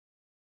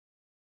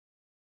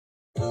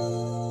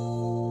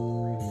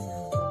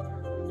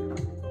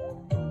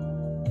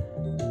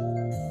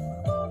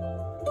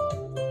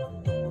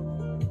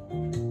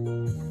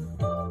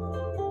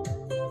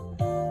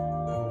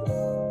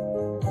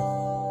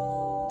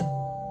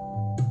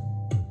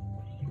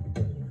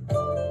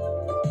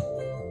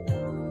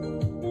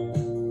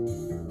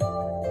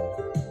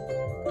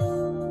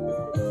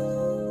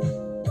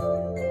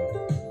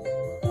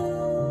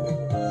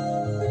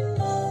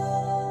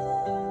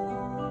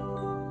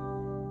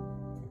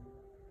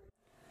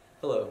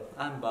Hello,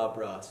 I'm Bob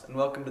Ross, and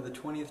welcome to the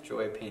 20th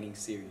Joy Painting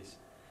Series.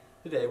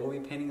 Today we'll be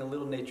painting a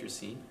little nature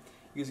scene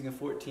using a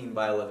 14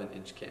 by 11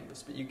 inch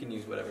canvas, but you can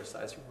use whatever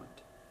size you want.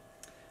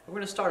 We're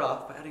going to start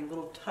off by adding a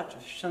little touch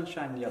of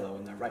sunshine yellow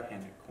in the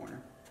right-handed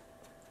corner.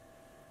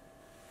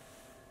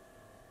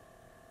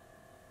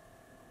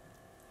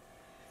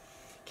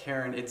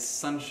 Karen, it's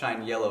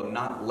sunshine yellow,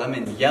 not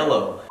lemon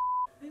yellow.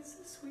 It's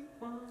a sweet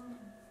one.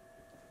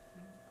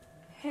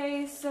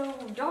 Hey, so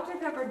Dr.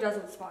 Pepper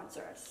doesn't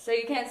sponsor us, so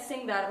you can't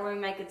sing that or we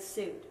might get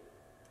sued.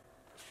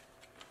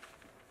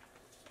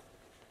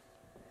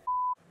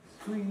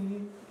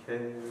 Sweet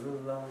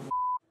Caroline.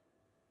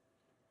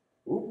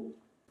 Ooh.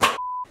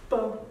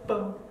 Bum,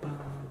 bum, bum.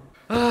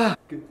 Ah.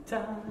 Good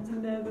times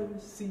never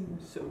seem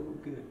so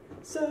good.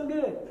 So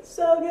good,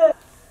 so good,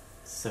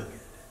 so good.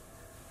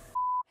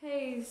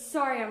 Hey,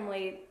 sorry I'm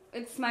late.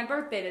 It's my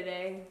birthday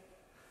today.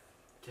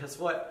 Guess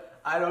what?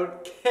 I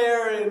don't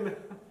Karen.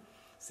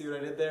 See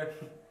what I did there?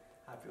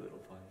 Happy little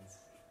puns.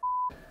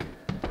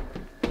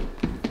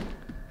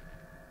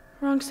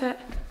 Wrong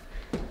set.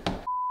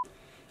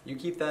 You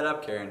keep that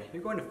up, Karen.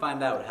 You're going to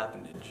find out what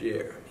happened to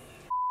Jeremy.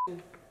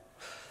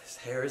 This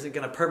hair isn't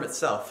going to perm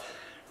itself.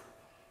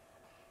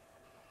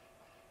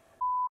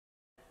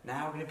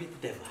 Now we're going to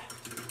beat the devil out.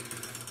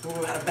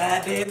 Oh, had a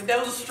bad day. The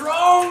devil's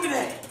strong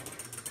today.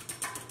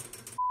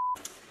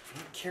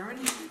 Karen,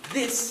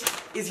 this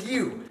is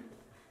you.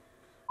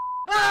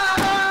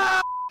 Ah!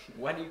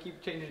 Why do you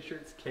keep changing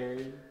shirts,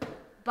 Karen?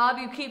 Bob,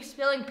 you keep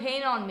spilling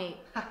paint on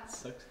me. Ha,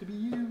 sucks to be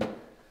you.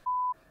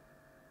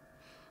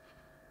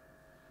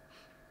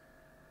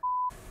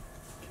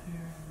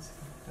 Karen's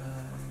gonna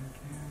die,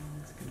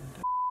 Karen's gonna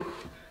die.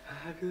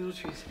 Happy little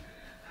trees,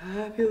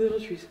 happy little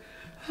trees,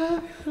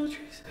 happy little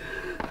trees.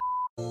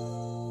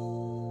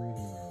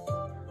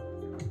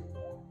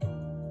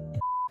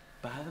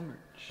 Buy the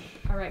merch.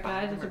 Alright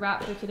guys, it's a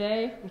wrap for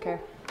today. Okay.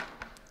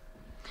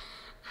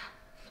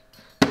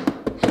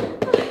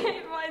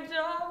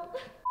 Job.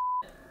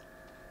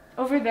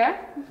 Over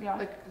there? Yeah.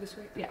 Like this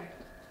way? Yeah.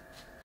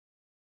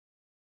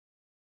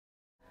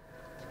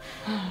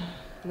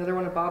 Another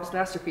one of Bob's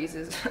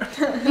masterpieces.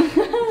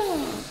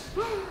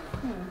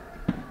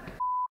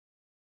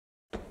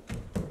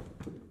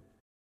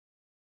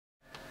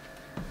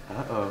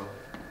 Uh-oh.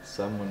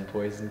 Someone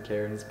poisoned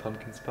Karen's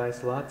pumpkin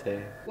spice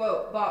latte.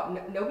 Whoa, Bob,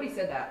 nobody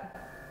said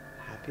that.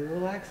 Happy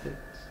little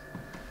accidents.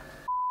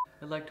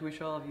 I'd like to wish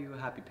all of you a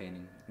happy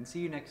painting, and see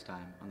you next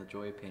time on the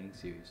Joy of Painting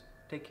series.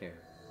 Take care.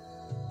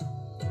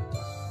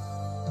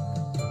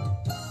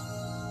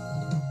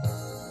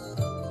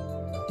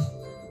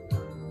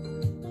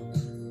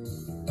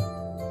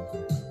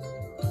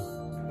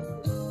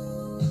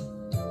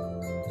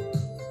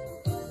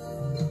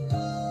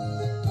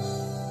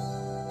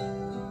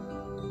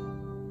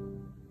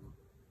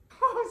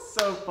 Oh,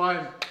 so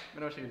fun.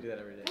 I wish I could do that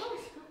every day.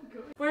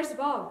 Where's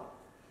Bob?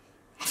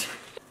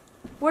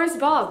 Where's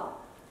Bob?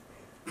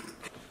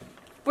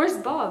 Where's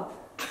Bob?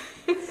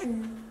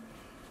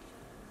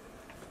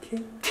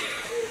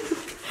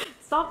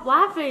 Stop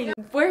laughing.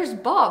 Where's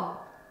Bob?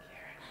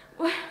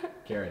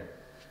 Karen.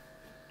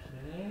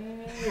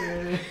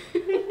 Karen.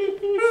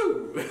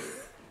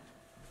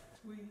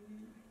 Sweet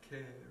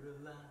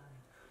Caroline.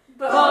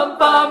 Bum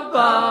bum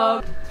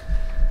bum.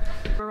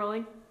 We're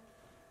rolling.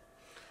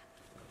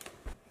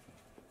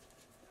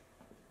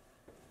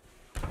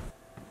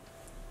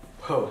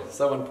 Whoa,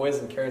 someone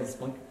poisoned Karen's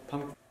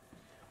pumpkin.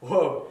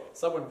 Whoa,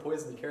 someone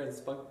poisoned Karen's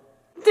spunk.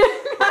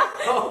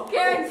 Oh.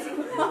 Karen's.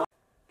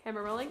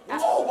 Camera rolling.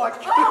 Oh my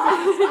god!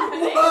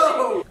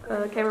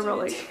 Whoa! Camera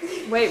rolling.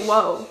 Wait,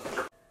 whoa.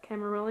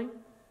 Camera rolling.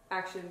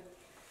 Action.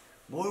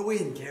 More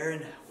wind,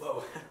 Karen.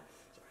 Whoa.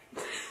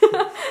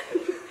 Sorry.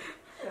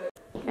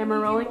 Camera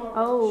rolling.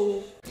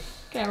 Oh.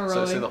 Camera So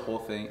rolling. say the whole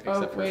thing except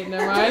oh, for. wait,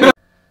 never mind.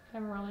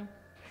 Camera rolling.